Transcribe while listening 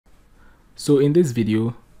So in this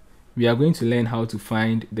video, we are going to learn how to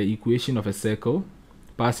find the equation of a circle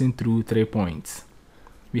passing through 3 points.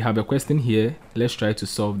 We have a question here. Let's try to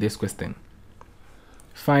solve this question.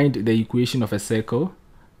 Find the equation of a circle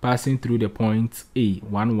passing through the points A,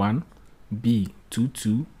 1, 1, B, 2,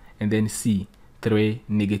 2, and then C, 3,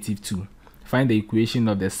 negative 2. Find the equation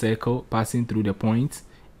of the circle passing through the points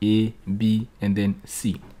A, B, and then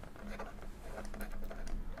C.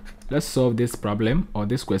 Let's solve this problem or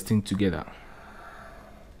this question together.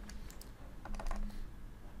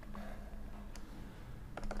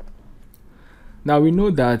 Now we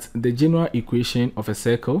know that the general equation of a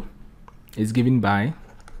circle is given by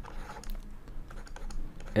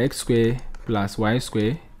x squared plus y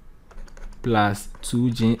squared plus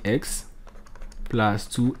 2gx plus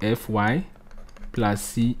 2fy plus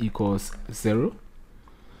c equals 0.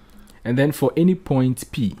 And then for any point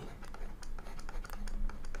P,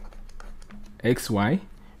 xy,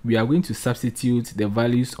 we are going to substitute the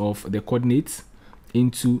values of the coordinates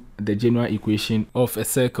into the general equation of a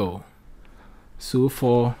circle. So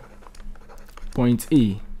for point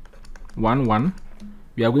A, 1, 1,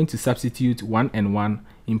 we are going to substitute 1 and 1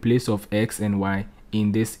 in place of x and y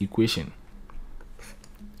in this equation.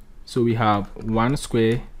 So we have 1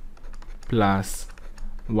 square plus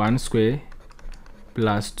 1 square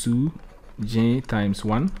plus 2j times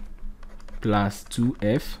 1 plus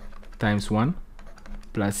 2f times 1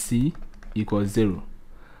 plus c equals 0.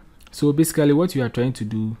 So basically what we are trying to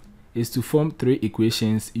do is to form 3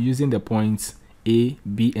 equations using the points A,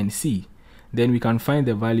 B, and C. Then we can find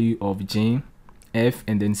the value of j, f,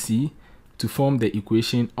 and then c to form the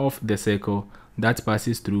equation of the circle that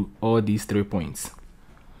passes through all these 3 points.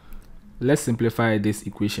 Let's simplify this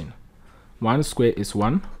equation. 1 square is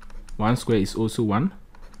 1, 1 square is also 1.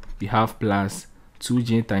 We have plus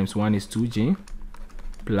 2j times 1 is 2j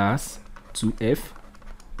plus 2f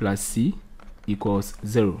plus c equals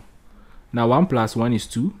 0. Now 1 plus 1 is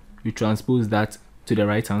 2. We transpose that to the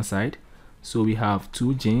right hand side. So we have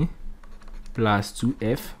 2j plus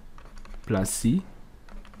 2f plus c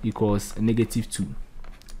equals negative 2.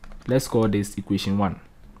 Let's call this equation 1.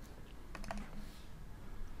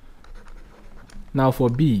 Now for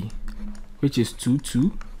B, which is 2,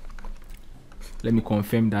 2, let me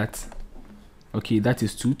confirm that. Okay, that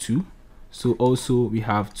is 2, 2. So also we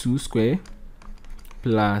have 2 square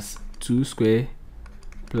plus 2 square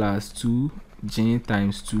plus 2j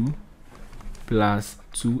times 2 plus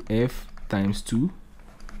 2f times 2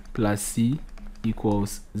 plus c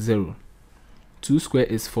equals 0. 2 square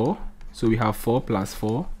is 4. So we have 4 plus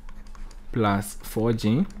 4 plus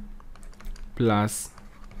 4j plus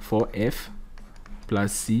 4f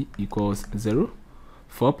plus c equals 0.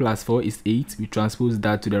 4 plus 4 is 8. We transpose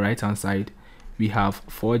that to the right hand side. We have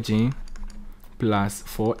 4j plus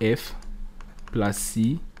 4f plus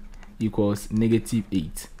c equals negative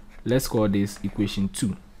 8. Let's call this equation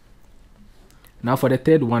 2. Now for the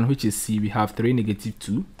third one, which is c, we have 3, negative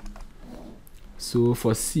 2. So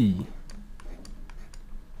for c,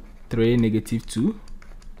 3, negative 2,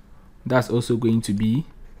 that's also going to be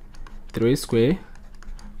 3 square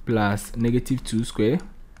plus negative 2 square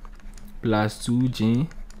plus 2j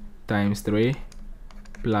times 3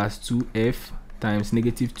 plus 2f times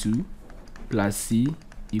negative 2 plus c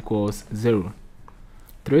equals 0.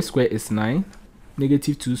 3 square is 9,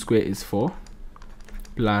 negative 2 square is 4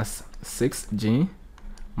 plus 6j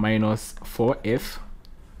minus 4f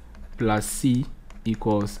plus c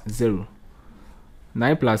equals 0.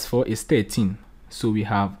 9 plus 4 is 13. So we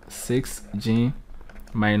have 6j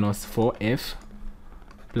minus 4f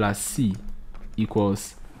plus c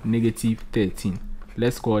equals negative 13.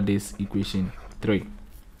 Let's call this equation 3.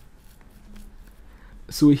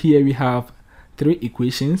 So here we have 3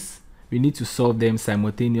 equations. We need to solve them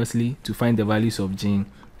simultaneously to find the values of j,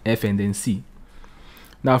 f, and then c.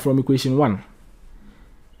 Now from equation 1,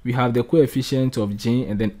 we have the coefficient of j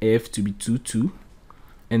and then f to be 2, 2.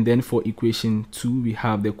 And then for equation 2, we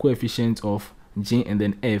have the coefficient of j and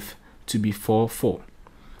then f to be 4, 4.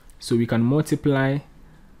 So we can multiply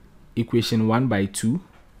equation 1 by 2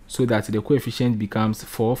 so that the coefficient becomes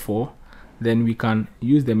 4, 4. Then we can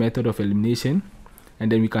use the method of elimination,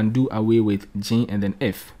 and then we can do away with j and then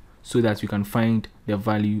f so that we can find the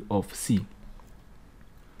value of c.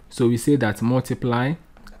 So we say that multiply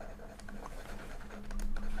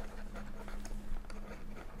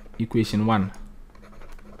equation 1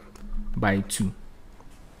 by 2.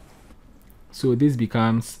 So this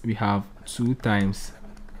becomes, we have 2 times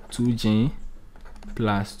 2j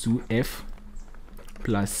plus 2f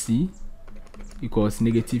plus c equals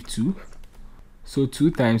negative 2. So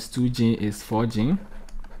 2 times 2j is 4j.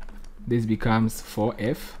 This becomes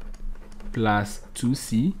 4f plus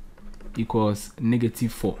 2c equals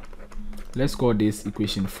negative 4. Let's call this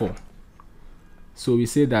equation 4. So we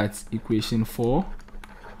say that equation 4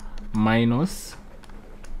 minus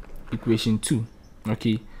equation 2.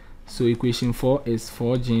 Okay, so equation 4 is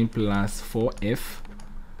 4g plus 4f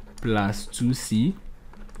plus 2c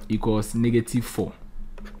equals negative 4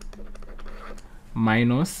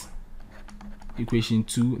 minus equation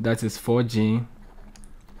 2, that is 4g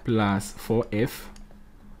plus 4f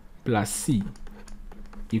plus c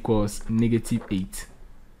equals negative 8.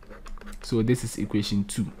 So this is equation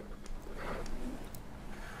 2.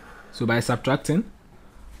 So by subtracting,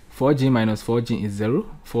 4g minus 4g is 0,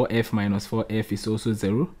 4f minus 4f is also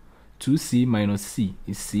 0, 2c minus c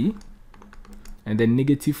is c, and then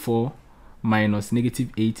negative 4 minus negative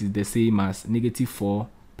 8 is the same as negative 4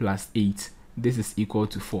 plus 8. This is equal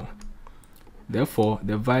to 4. Therefore,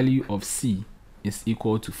 the value of c is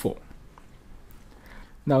equal to 4.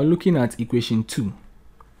 Now looking at equation 2,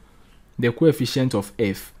 the coefficient of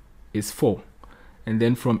f is 4, and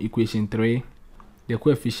then from equation 3, the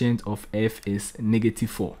coefficient of f is negative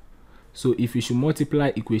 4. So if we should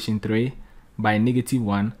multiply equation 3 by negative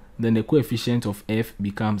 1, then the coefficient of f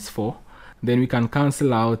becomes 4. Then we can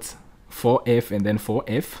cancel out 4f and then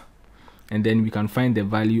 4f, and then we can find the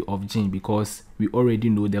value of g because we already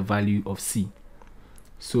know the value of c.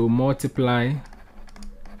 So multiply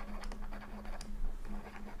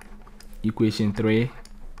equation 3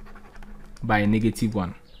 by negative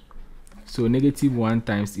 1. So negative 1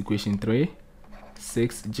 times equation 3,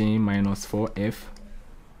 6g minus 4f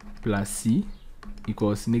plus c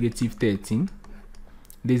equals negative 13.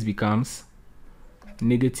 This becomes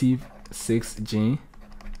negative 6g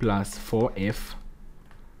plus 4f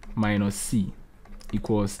minus c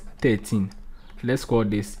equals 13. Let's call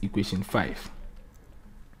this equation 5.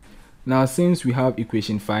 Now since we have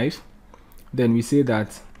equation 5, then we say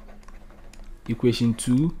that equation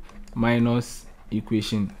 2 minus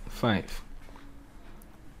equation 5.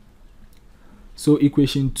 So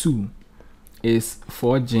equation 2 is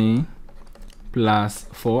 4g plus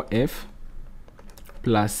 4f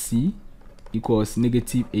plus c equals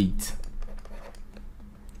negative 8.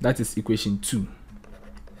 That is equation 2.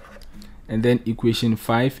 And then equation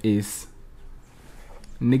 5 is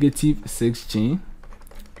negative 6g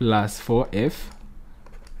plus 4f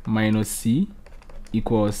minus c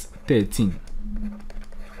equals 13.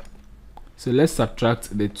 So let's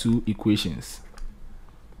subtract the two equations.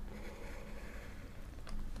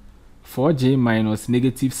 4g minus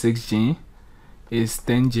negative 6g is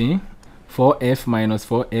 10g. 4f minus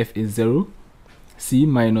 4f is 0. C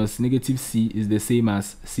minus negative c is the same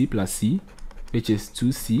as c plus c, which is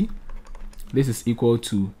 2c. This is equal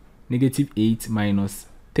to negative 8 minus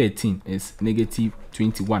 13 is negative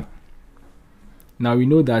 21. Now we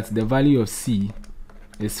know that the value of c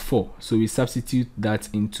is 4, so we substitute that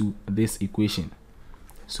into this equation.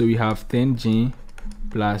 So we have 10g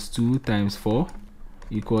plus 2 times 4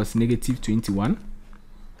 equals negative 21.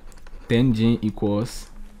 10g equals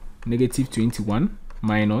negative 21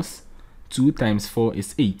 minus 2 times 4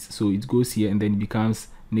 is 8, so it goes here and then it becomes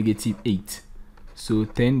negative 8. So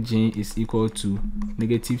 10g is equal to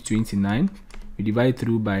negative 29. We divide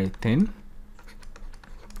through by 10,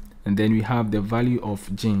 and then we have the value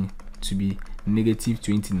of g to be negative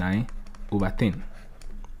 29 over 10.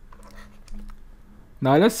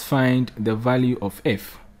 Now let's find the value of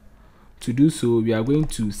f. To do so, we are going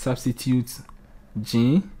to substitute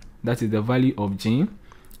g, that is the value of g,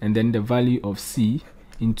 and then the value of c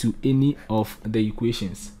into any of the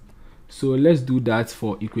equations. So let's do that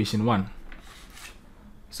for equation 1.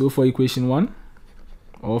 So for equation 1,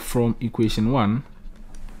 or from equation 1,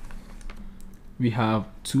 we have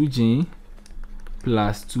 2g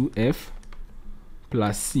plus 2f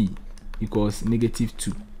plus c equals negative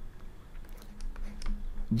 2.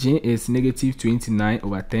 G is negative 29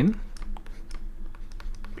 over 10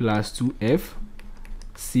 plus 2f.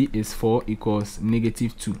 C is 4 equals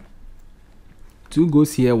negative 2. 2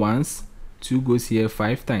 goes here once, 2 goes here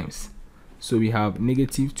 5 times. So we have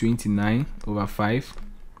negative 29 over 5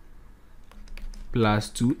 plus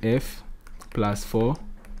 2f plus 4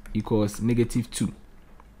 equals negative 2.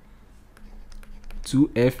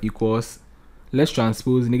 2f equals, let's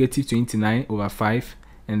transpose negative 29 over 5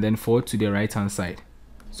 and then 4 to the right hand side.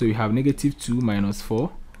 So we have negative 2 minus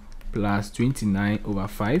 4 plus 29 over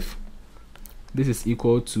 5. This is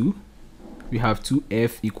equal to, we have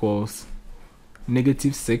 2f equals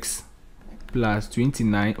negative 6 plus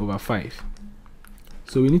 29 over 5.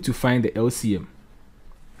 So we need to find the LCM.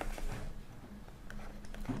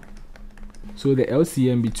 So the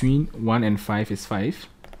LCM between 1 and 5 is 5.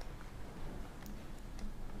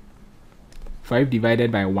 5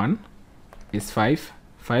 divided by 1 is 5.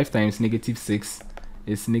 5 times negative 6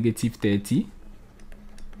 is negative 30.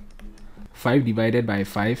 5 divided by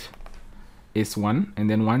 5 is 1, and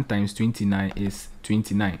then 1 times 29 is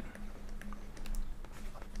 29.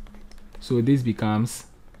 So this becomes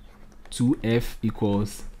 2f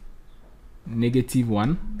equals negative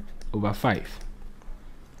 1 over 5.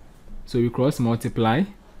 So we cross multiply.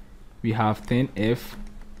 We have 10f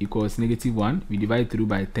equals negative 1. We divide through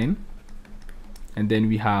by 10. And then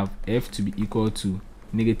we have f to be equal to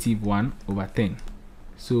negative 1 over 10.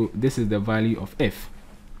 So this is the value of f.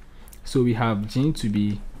 So we have g to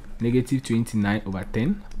be negative 29 over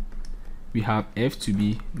 10. We have f to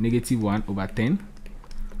be negative 1 over 10.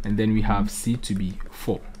 And then we have c to be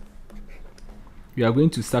 4. We are going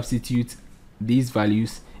to substitute these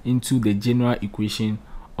values into the general equation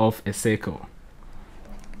of a circle.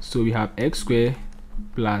 So we have x squared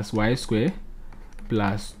plus y squared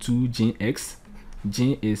plus 2gx.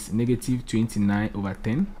 G is negative 29 over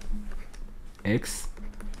 10. X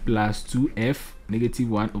plus 2f negative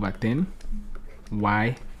 1 over 10.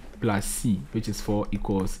 Y plus c, which is 4,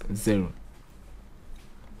 equals 0.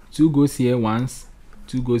 2 goes here once,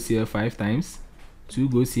 2 goes here 5 times, 2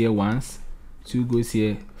 goes here once, 2 goes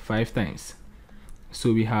here 5 times.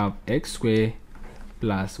 So we have x squared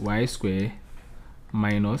plus y squared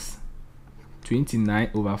minus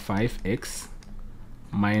 29 over 5x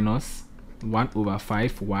minus 1 over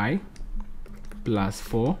 5y plus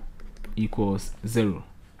 4 equals 0.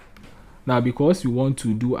 Now, because we want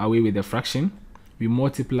to do away with the fraction, we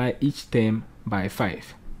multiply each term by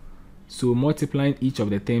 5. So multiplying each of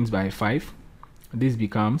the terms by 5, this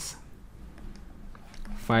becomes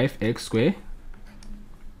 5x squared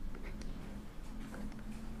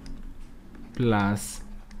plus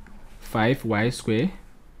 5y squared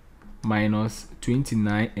minus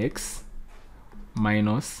 29x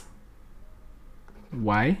minus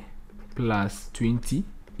y plus 20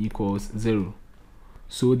 equals 0.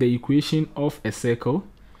 So the equation of a circle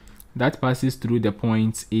that passes through the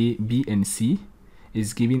points A, B, and C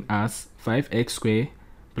is giving us 5x squared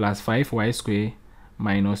plus 5y squared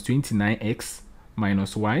minus 29x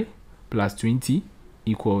minus y plus 20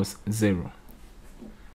 equals 0.